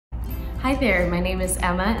Hi there, my name is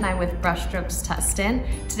Emma and I'm with Brushstrokes Tustin.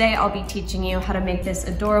 Today I'll be teaching you how to make this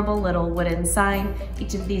adorable little wooden sign.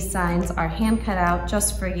 Each of these signs are hand cut out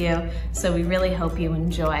just for you, so we really hope you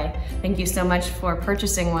enjoy. Thank you so much for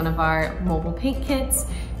purchasing one of our mobile paint kits,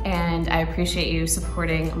 and I appreciate you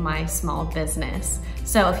supporting my small business.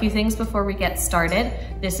 So a few things before we get started.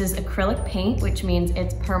 This is acrylic paint, which means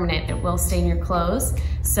it's permanent. It will stain your clothes.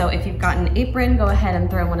 So if you've got an apron, go ahead and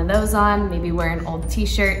throw one of those on, maybe wear an old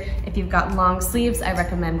t-shirt. If you've got long sleeves, I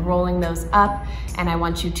recommend rolling those up. And I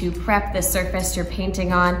want you to prep the surface you're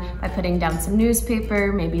painting on by putting down some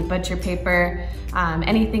newspaper, maybe butcher paper,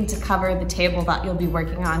 anything to cover the table that you'll be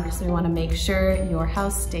working on, because we want to make sure your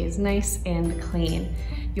house stays nice and clean.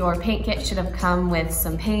 Your paint kit should have come with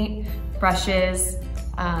some paint, brushes,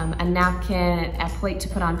 a napkin, a plate to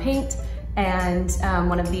put on paint, and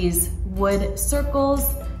one of these wood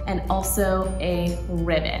circles, and also a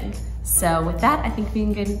ribbon. So with that, I think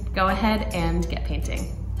we can go ahead and get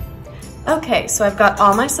painting. Okay, so I've got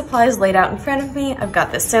all my supplies laid out in front of me. I've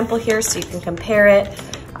got this sample here so you can compare it.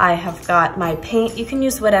 I have got my paint. You can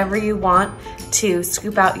use whatever you want to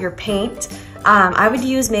scoop out your paint. I would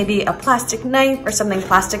use maybe a plastic knife or something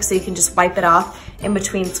plastic so you can just wipe it off in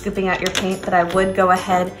between scooping out your paint, but I would go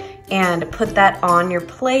ahead and put that on your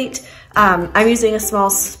plate. I'm using a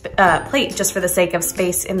small plate just for the sake of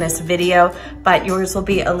space in this video, but yours will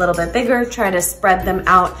be a little bit bigger. Try to spread them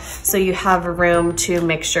out so you have room to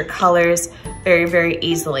mix your colors very, very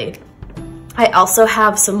easily. I also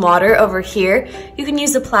have some water over here. You can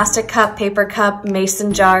use a plastic cup, paper cup,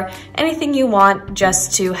 mason jar, anything you want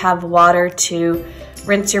just to have water to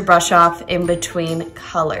rinse your brush off in between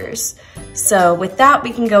colors. So with that,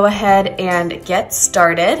 we can go ahead and get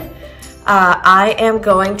started. I am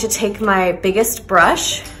going to take my biggest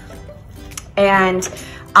brush, and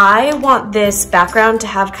I want this background to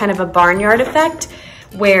have kind of a barnyard effect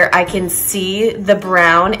where I can see the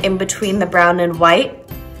brown in between the brown and white.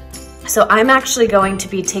 So I'm actually going to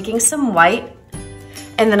be taking some white,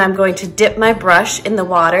 and then I'm going to dip my brush in the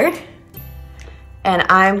water, and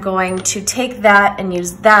I'm going to take that and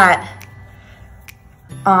use that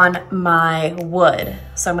on my wood.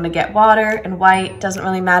 So I'm gonna get water and white, doesn't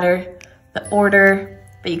really matter the order,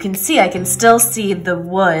 but you can see I can still see the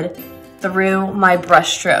wood through my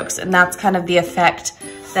brush strokes, and that's kind of the effect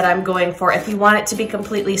that I'm going for. If you want it to be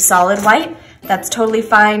completely solid white, that's totally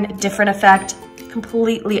fine, different effect,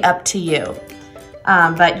 completely up to you.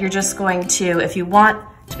 But you're just going to, if you want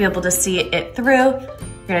to be able to see it through,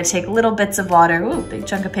 you're gonna take little bits of water, ooh, big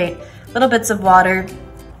chunk of paint, little bits of water,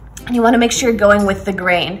 and you wanna make sure you're going with the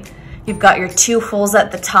grain. You've got your two holes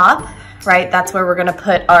at the top, right? That's where we're gonna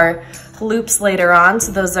put our loops later on.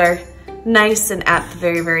 So those are nice and at the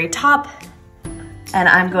very, very top. And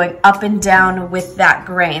I'm going up and down with that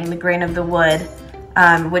grain, the grain of the wood,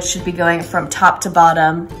 which should be going from top to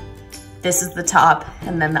bottom. This is the top,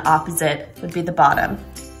 and then the opposite would be the bottom.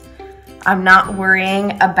 I'm not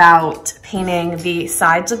worrying about painting the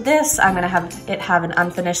sides of this. I'm gonna have it have an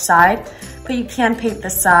unfinished side, but you can paint the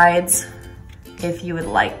sides if you would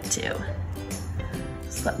like to.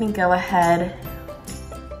 So let me go ahead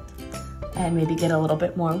and maybe get a little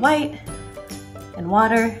bit more white and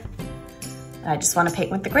water. I just wanna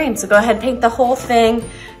paint with the grain. So go ahead and paint the whole thing.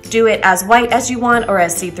 Do it as white as you want or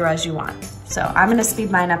as see-through as you want. So I'm gonna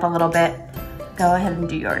speed mine up a little bit. Go ahead and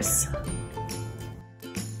do yours.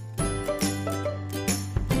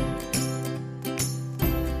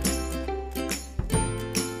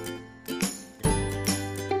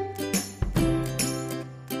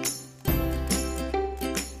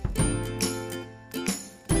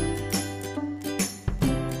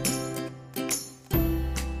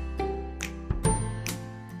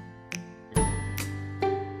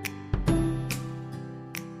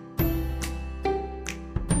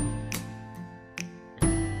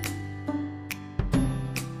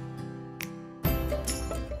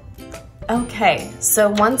 Okay, so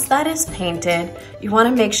once that is painted, you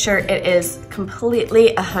wanna make sure it is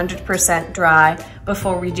completely 100% dry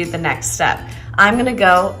before we do the next step. I'm gonna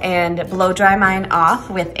go and blow dry mine off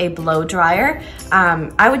with a blow dryer.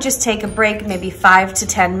 I would just take a break, maybe 5 to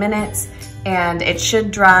 10 minutes, and it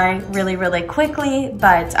should dry really, really quickly,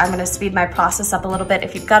 but I'm gonna speed my process up a little bit.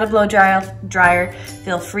 If you've got a blow dryer,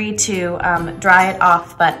 feel free to dry it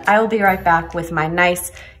off, but I will be right back with my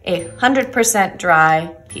nice 100%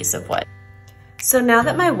 dry piece of wood. So now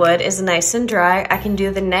that my wood is nice and dry, I can do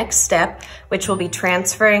the next step, which will be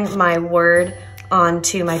transferring my word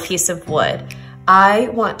onto my piece of wood. I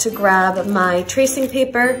want to grab my tracing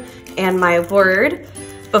paper and my word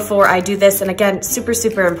before I do this, and again, super,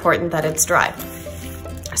 super important that it's dry.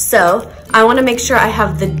 So I wanna make sure I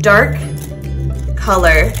have the dark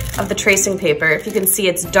color of the tracing paper. If you can see,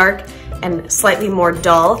 it's dark and slightly more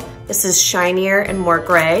dull. This is shinier and more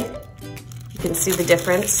gray. You can see the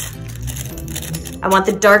difference. I want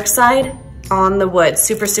the dark side on the wood,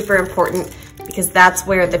 super, super important, because that's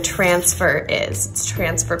where the transfer is. It's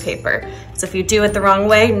transfer paper. So if you do it the wrong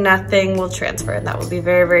way, nothing will transfer. That will be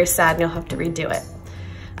very, very sad, and you'll have to redo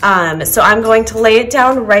it. So I'm going to lay it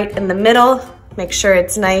down right in the middle, make sure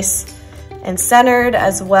it's nice and centered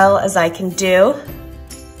as well as I can do.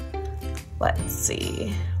 Let's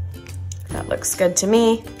see, that looks good to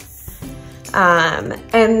me.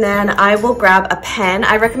 And then I will grab a pen.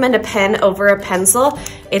 I recommend a pen over a pencil.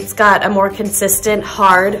 It's got a more consistent,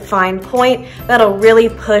 hard, fine point that'll really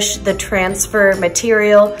push the transfer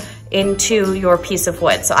material into your piece of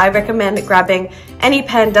wood. So I recommend grabbing any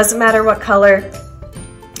pen, doesn't matter what color,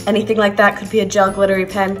 anything like that. Could be a gel glittery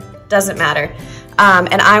pen, doesn't matter.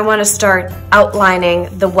 And I wanna start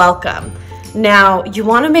outlining the welcome. Now, you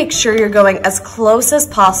wanna make sure you're going as close as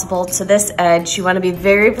possible to this edge. You wanna be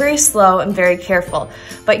very, very slow and very careful.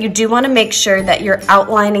 But you do wanna make sure that you're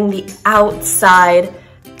outlining the outside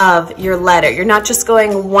of your letter. You're not just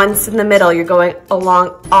going once in the middle, you're going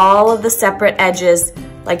along all of the separate edges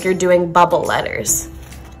like you're doing bubble letters.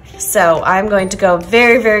 So I'm going to go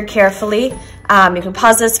very, very carefully. You can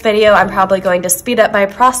pause this video. I'm probably going to speed up my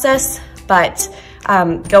process, but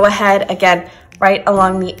go ahead, again, right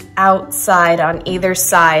along the outside on either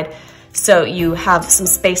side so you have some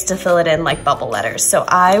space to fill it in like bubble letters. So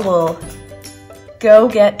I will go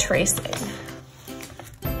get tracing.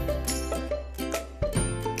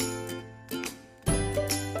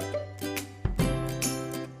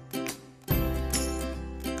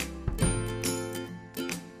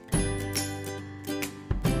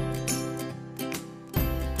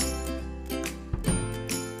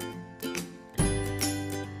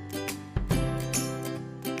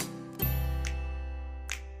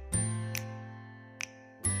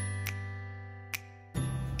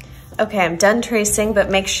 Okay, I'm done tracing, but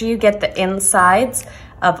make sure you get the insides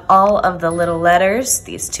of all of the little letters,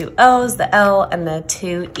 these two O's, the L, and the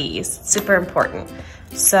two E's. Super important.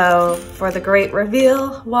 So for the great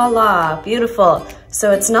reveal, voila, beautiful. So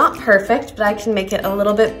it's not perfect, but I can make it a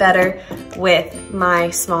little bit better with my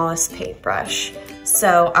smallest paintbrush.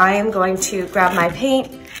 So I am going to grab my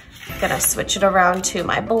paint, gonna switch it around to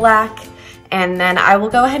my black, and then I will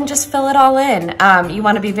go ahead and just fill it all in. You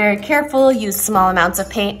wanna be very careful, use small amounts of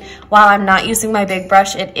paint. While I'm not using my big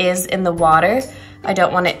brush, it is in the water. I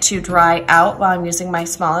don't want it to dry out while I'm using my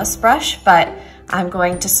smallest brush, but I'm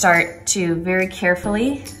going to start to very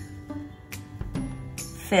carefully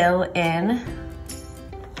fill in.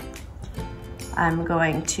 I'm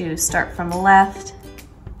going to start from left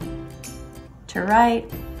to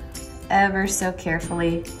right, ever so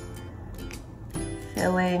carefully,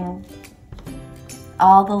 filling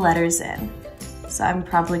all the letters in. So I'm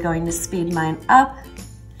probably going to speed mine up,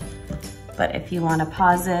 but if you want to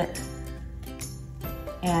pause it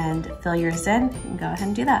and fill yours in, you can go ahead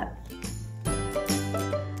and do that.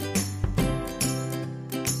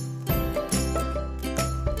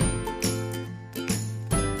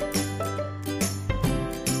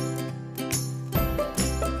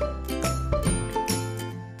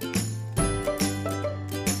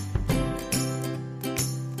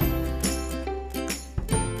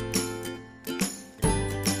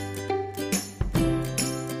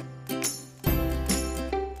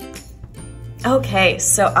 Okay,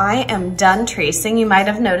 so I am done tracing. You might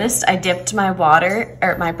have noticed I dipped my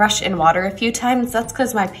brush in water a few times. That's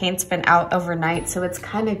because my paint's been out overnight, so it's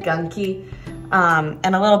kind of gunky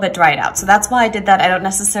and a little bit dried out. So that's why I did that. I don't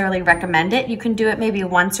necessarily recommend it. You can do it maybe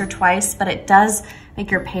once or twice, but it does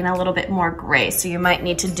make your paint a little bit more gray. So you might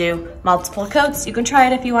need to do multiple coats. You can try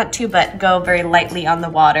it if you want to, but go very lightly on the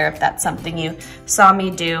water if that's something you saw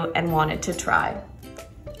me do and wanted to try.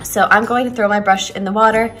 So I'm going to throw my brush in the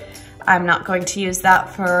water. I'm not going to use that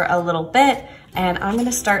for a little bit, and I'm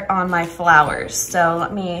gonna start on my flowers. So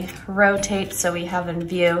let me rotate so we have in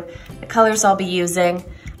view the colors I'll be using.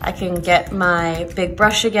 I can get my big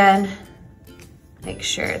brush again, make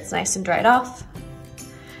sure it's nice and dried off,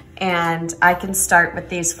 and I can start with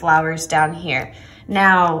these flowers down here.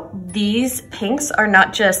 Now, these pinks are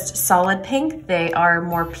not just solid pink, they are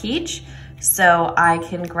more peach, so I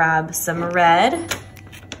can grab some red,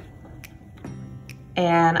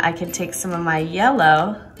 and I can take some of my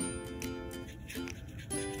yellow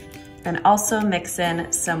and also mix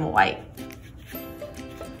in some white.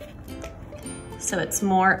 So it's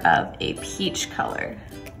more of a peach color.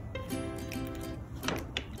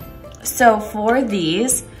 So for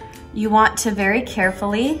these, you want to very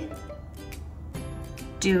carefully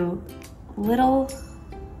do little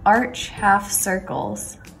arch half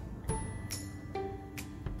circles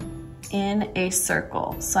in a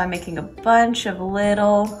circle. So I'm making a bunch of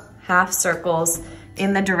little half circles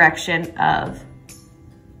in the direction of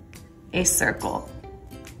a circle.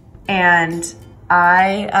 And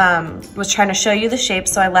I was trying to show you the shape,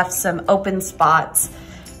 so I left some open spots,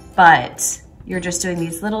 but you're just doing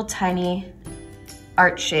these little tiny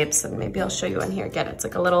arch shapes, and maybe I'll show you in here again. It's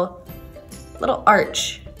like a little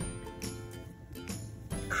arch,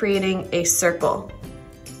 creating a circle.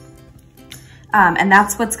 And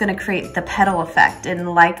that's what's gonna create the petal effect.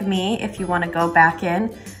 And like me, if you wanna go back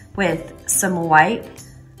in with some white,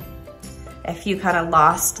 if you kind of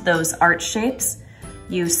lost those arch shapes,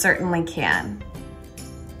 you certainly can.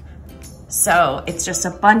 So it's just a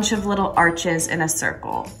bunch of little arches in a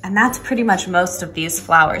circle. And that's pretty much most of these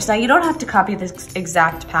flowers. Now you don't have to copy this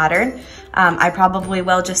exact pattern. I probably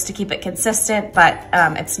will just to keep it consistent, but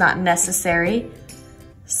it's not necessary.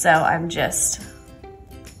 So I'm just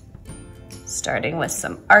starting with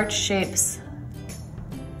some arch shapes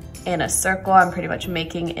in a circle. I'm pretty much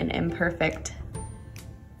making an imperfect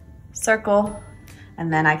circle,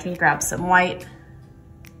 and then I can grab some white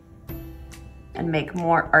and make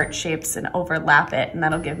more arch shapes and overlap it, and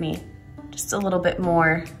that'll give me just a little bit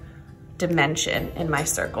more dimension in my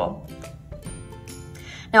circle.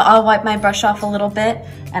 Now I'll wipe my brush off a little bit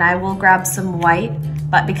and I will grab some white,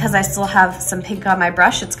 but because I still have some pink on my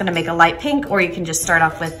brush, it's gonna make a light pink, or you can just start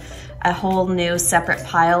off with a whole new separate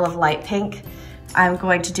pile of light pink. I'm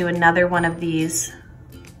going to do another one of these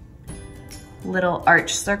little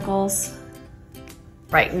arch circles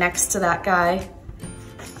right next to that guy.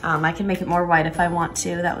 I can make it more white if I want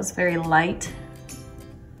to. That was very light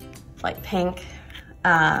pink.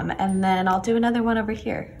 And then I'll do another one over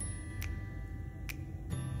here.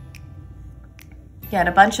 Get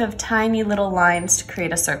a bunch of tiny little lines to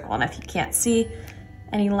create a circle. And if you can't see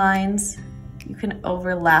any lines, you can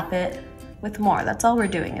overlap it with more. That's all we're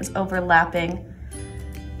doing, is overlapping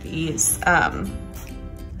these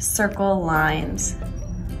circle lines.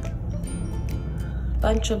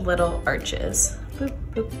 Bunch of little arches. Boop,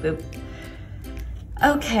 boop, boop.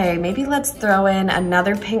 Okay, maybe let's throw in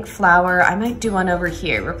another pink flower. I might do one over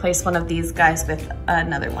here. Replace one of these guys with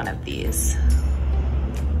another one of these.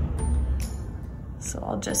 So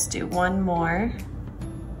I'll just do one more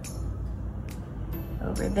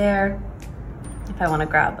over there. If I want to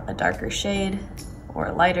grab a darker shade or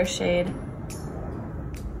a lighter shade,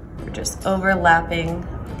 we're just overlapping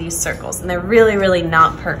these circles, and they're really, really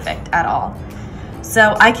not perfect at all.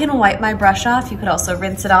 So I can wipe my brush off. You could also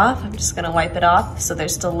rinse it off. I'm just gonna wipe it off so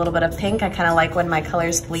there's still a little bit of pink. I kind of like when my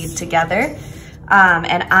colors bleed together.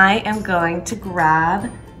 And I am going to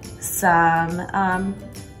grab some,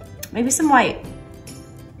 maybe some white.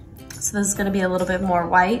 So this is gonna be a little bit more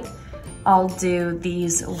white. I'll do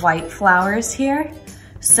these white flowers here.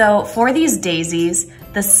 So for these daisies,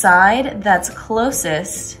 the side that's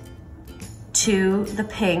closest to the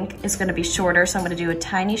pink is gonna be shorter. So I'm gonna do a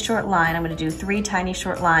tiny short line. I'm gonna do 3 tiny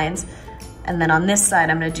short lines. And then on this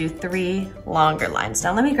side, I'm gonna do 3 longer lines.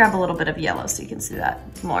 Now let me grab a little bit of yellow so you can see that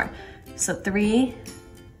more. So 3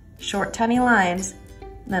 short tiny lines,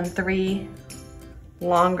 and then 3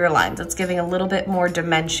 longer lines. It's giving a little bit more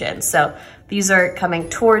dimension. So these are coming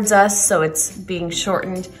towards us, so it's being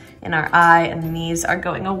shortened in our eye, and these are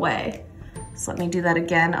going away. So let me do that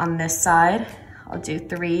again on this side. I'll do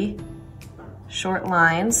 3 short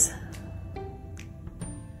lines,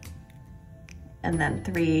 and then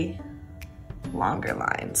 3 longer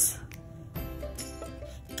lines.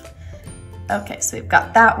 Okay, so we've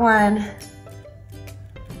got that one.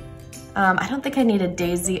 I don't think I need a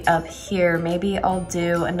daisy up here. Maybe I'll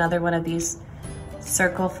do another one of these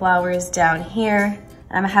circle flowers down here.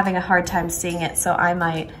 I'm having a hard time seeing it, so I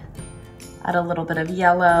might add a little bit of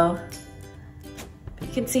yellow. You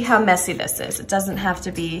can see how messy this is. It doesn't have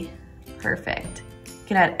to be perfect. You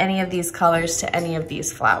can add any of these colors to any of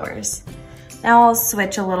these flowers. Now I'll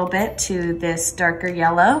switch a little bit to this darker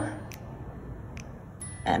yellow,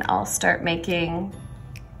 and I'll start making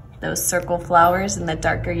those circle flowers in the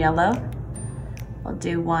darker yellow. I'll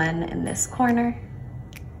do one in this corner.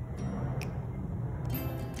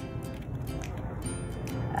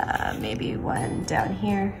 Maybe one down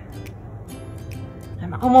here.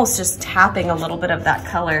 I'm almost just tapping a little bit of that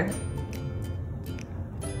color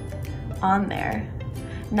on there.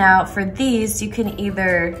 Now for these, you can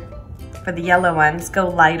either, for the yellow ones, go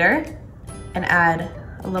lighter and add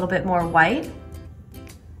a little bit more white.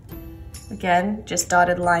 Again, just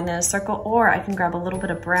dotted line in a circle, or I can grab a little bit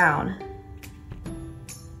of brown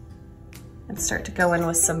and start to go in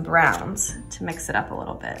with some browns to mix it up a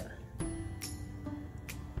little bit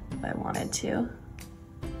if I wanted to.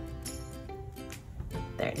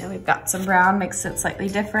 There, now we've got some brown, makes it slightly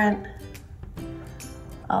different.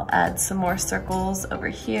 I'll add some more circles over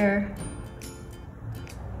here.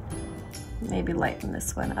 Maybe lighten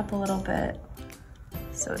this one up a little bit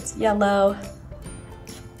so it's yellow.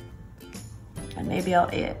 And maybe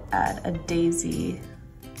I'll add a daisy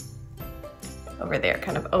over there,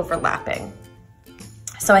 kind of overlapping.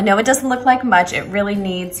 So I know it doesn't look like much. It really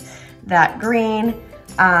needs that green,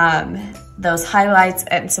 those highlights,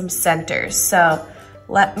 and some centers. So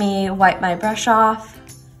let me wipe my brush off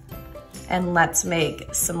and let's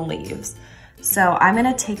make some leaves. So I'm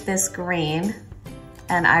gonna take this green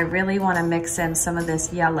and I really wanna mix in some of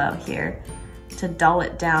this yellow here to dull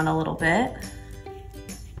it down a little bit.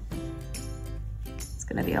 It's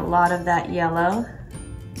gonna be a lot of that yellow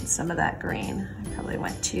and some of that green. I probably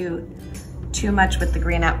went too much with the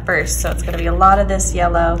green at first, so it's gonna be a lot of this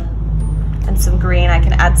yellow and some green. I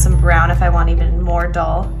can add some brown if I want even more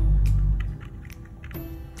dull.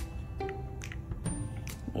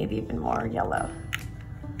 Maybe even more yellow.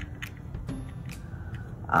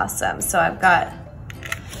 Awesome, so I've got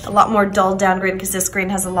a lot more dulled down green because this green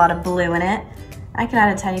has a lot of blue in it. I can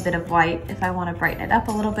add a tiny bit of white if I want to brighten it up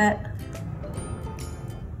a little bit.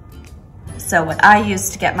 So what I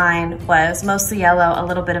used to get mine was mostly yellow, a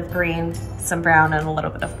little bit of green, some brown, and a little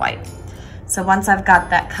bit of white. So once I've got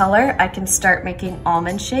that color, I can start making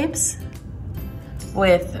almond shapes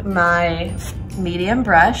with my medium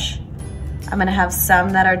brush. I'm gonna have some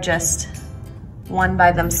that are just one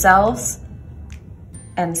by themselves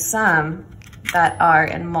and some that are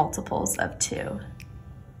in multiples of two.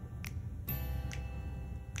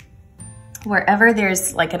 Wherever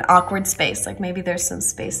there's like an awkward space, like maybe there's some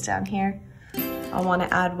space down here, I'll wanna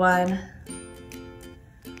add one.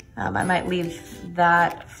 I might leave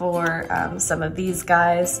that for some of these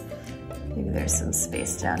guys. Maybe there's some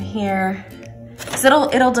space down here. So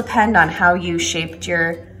it'll depend on how you shaped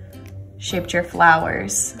your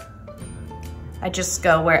flowers. I just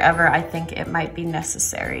go wherever I think it might be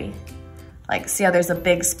necessary. Like, see how there's a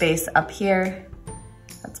big space up here?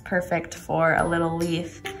 That's perfect for a little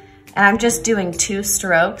leaf. And I'm just doing 2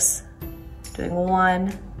 strokes, doing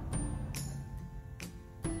one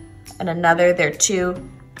and another. They're 2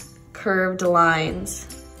 curved lines.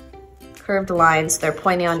 They're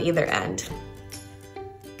pointing on either end.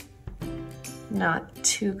 Not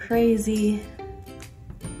too crazy.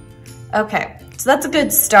 Okay, so that's a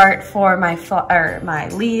good start for my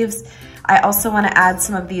leaves. I also want to add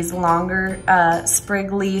some of these longer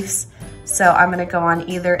sprig leaves. So I'm going to go on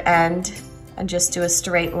either end and just do a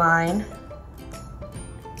straight line.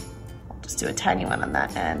 I'll just do a tiny one on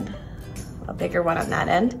that end, a bigger one on that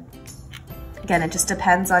end. Again, it just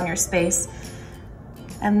depends on your space.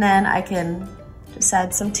 And then I can just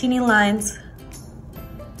add some teeny lines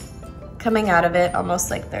coming out of it,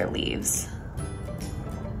 almost like they're leaves.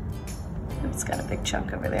 It's got a big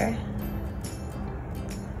chunk over there.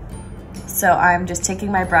 So I'm just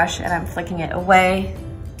taking my brush and I'm flicking it away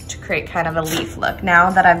to create kind of a leaf look.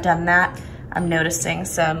 Now that I've done that, I'm noticing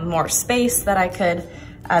some more space that I could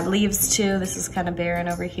add leaves to. This is kind of barren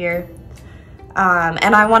over here.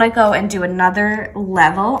 And I wanna go and do another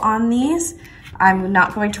level on these. I'm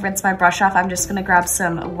not going to rinse my brush off. I'm just gonna grab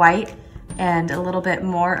some white and a little bit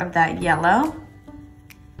more of that yellow.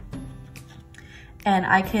 And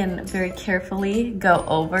I can very carefully go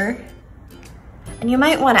over. And you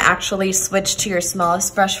might wanna actually switch to your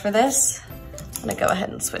smallest brush for this. I'm gonna go ahead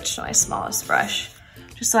and switch to my smallest brush,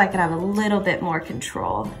 just so I can have a little bit more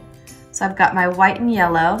control. So I've got my white and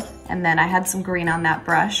yellow, and then I had some green on that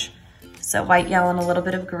brush. So white, yellow, and a little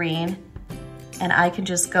bit of green. And I can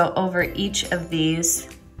just go over each of these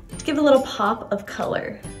to give a little pop of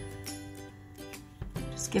color.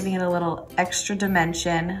 Just giving it a little extra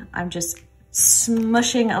dimension. I'm just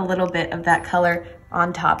smushing a little bit of that color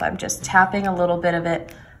on top. I'm just tapping a little bit of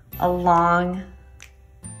it along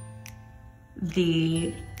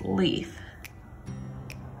the leaf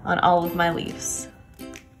on all of my leaves.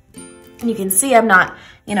 And you can see I'm not,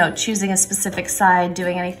 choosing a specific side,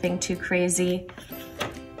 doing anything too crazy,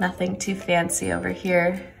 nothing too fancy over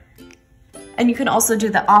here. And you can also do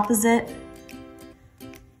the opposite.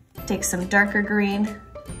 Take some darker green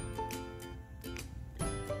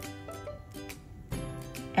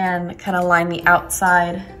and kind of line the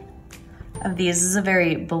outside of these. This is a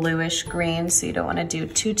very bluish green, so you don't want to do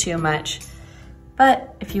too much.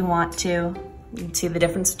 But if you want to, you can see the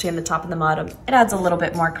difference between the top and the bottom. It adds a little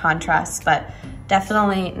bit more contrast, but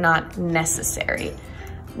definitely not necessary.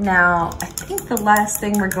 Now, I think the last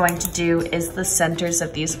thing we're going to do is the centers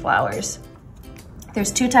of these flowers.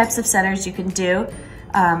 There's 2 types of centers you can do.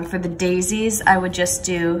 For the daisies, I would just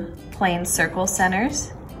do plain circle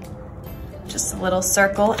centers. just a little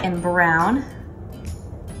circle in brown.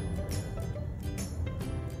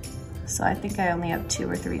 So I think I only have 2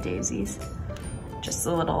 or 3 daisies. Just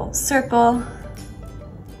a little circle.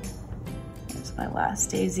 There's my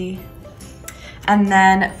last daisy. And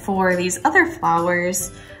then for these other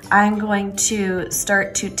flowers, I'm going to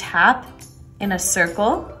start to tap in a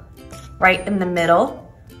circle right in the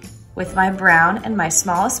middle with my brown and my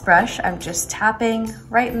smallest brush. I'm just tapping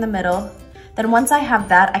right in the middle. Then once I have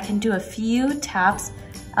that, I can do a few taps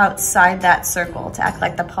outside that circle to act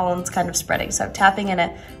like the pollen's kind of spreading. So I'm tapping in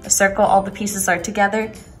a circle, all the pieces are together,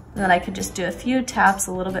 and then I can just do a few taps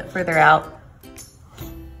a little bit further out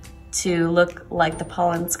to look like the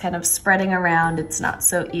pollen's kind of spreading around. It's not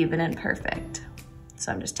so even and perfect.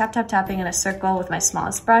 So I'm just tapping in a circle with my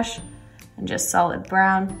smallest brush and just solid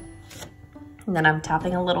brown. And then I'm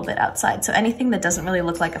tapping a little bit outside. So anything that doesn't really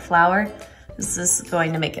look like a flower, this is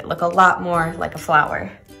going to make it look a lot more like a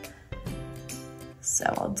flower. So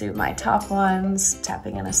I'll do my top ones,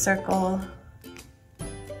 tapping in a circle,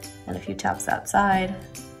 and a few taps outside.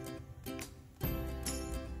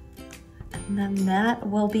 And then that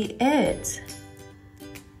will be it.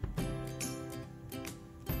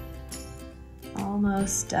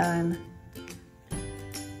 Almost done.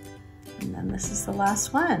 And then this is the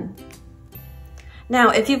last one. Now,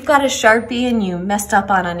 if you've got a Sharpie and you messed up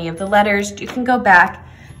on any of the letters, you can go back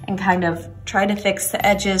and kind of try to fix the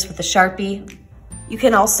edges with a Sharpie. You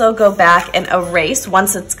can also go back and erase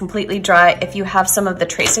once it's completely dry. If you have some of the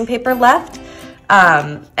tracing paper left,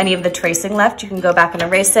 any of the tracing left, you can go back and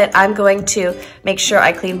erase it. I'm going to make sure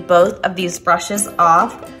I clean both of these brushes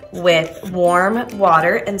off with warm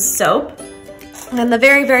water and soap. And then the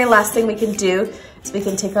very, very last thing we can do is we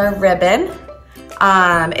can take our ribbon.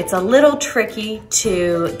 It's a little tricky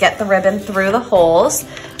to get the ribbon through the holes,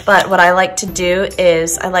 but what I like to do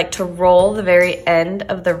is I like to roll the very end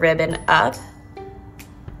of the ribbon up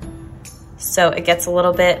so it gets a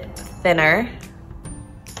little bit thinner.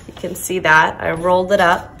 You can see that. I rolled it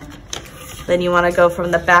up. Then you want to go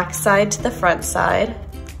from the back side to the front side.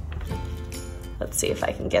 Let's see if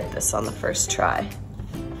I can get this on the first try.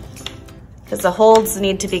 Because the holes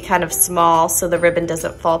need to be kind of small so the ribbon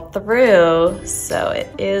doesn't fall through, so it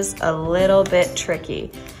is a little bit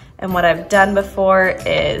tricky. And what I've done before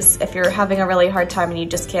is, if you're having a really hard time and you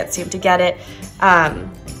just can't seem to get it,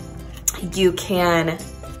 you can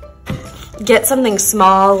get something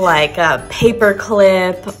small like a paper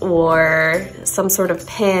clip or some sort of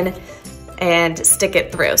pin and stick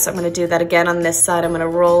it through. So I'm gonna do that again on this side. I'm gonna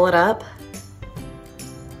roll it up.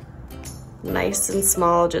 Nice and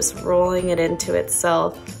small, just rolling it into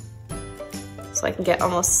itself so I can get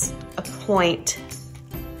almost a point.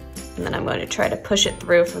 And then I'm going to try to push it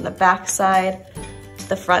through from the back side to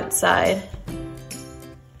the front side.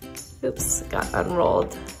 Oops, it got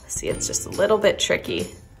unrolled. See, it's just a little bit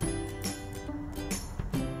tricky.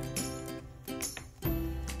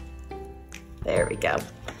 There we go.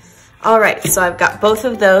 All right, so I've got both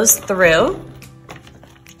of those through.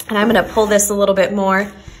 And I'm gonna pull this a little bit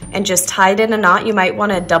more and just tie it in a knot. You might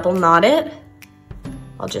want to double knot it.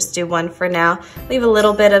 I'll just do one for now. Leave a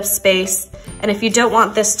little bit of space. And if you don't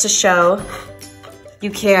want this to show,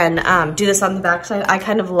 you can do this on the back side. I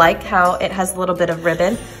kind of like how it has a little bit of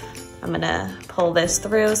ribbon. I'm gonna pull this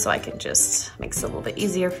through so I can just, makes it a little bit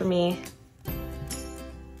easier for me.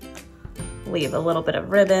 Leave a little bit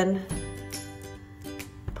of ribbon.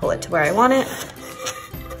 Pull it to where I want it.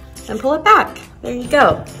 And pull it back. There you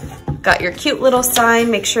go. Got your cute little sign.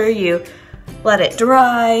 Make sure you let it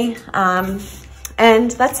dry.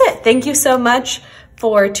 And that's it. Thank you so much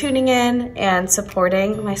for tuning in and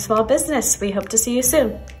supporting my small business. We hope to see you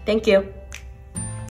soon. Thank you.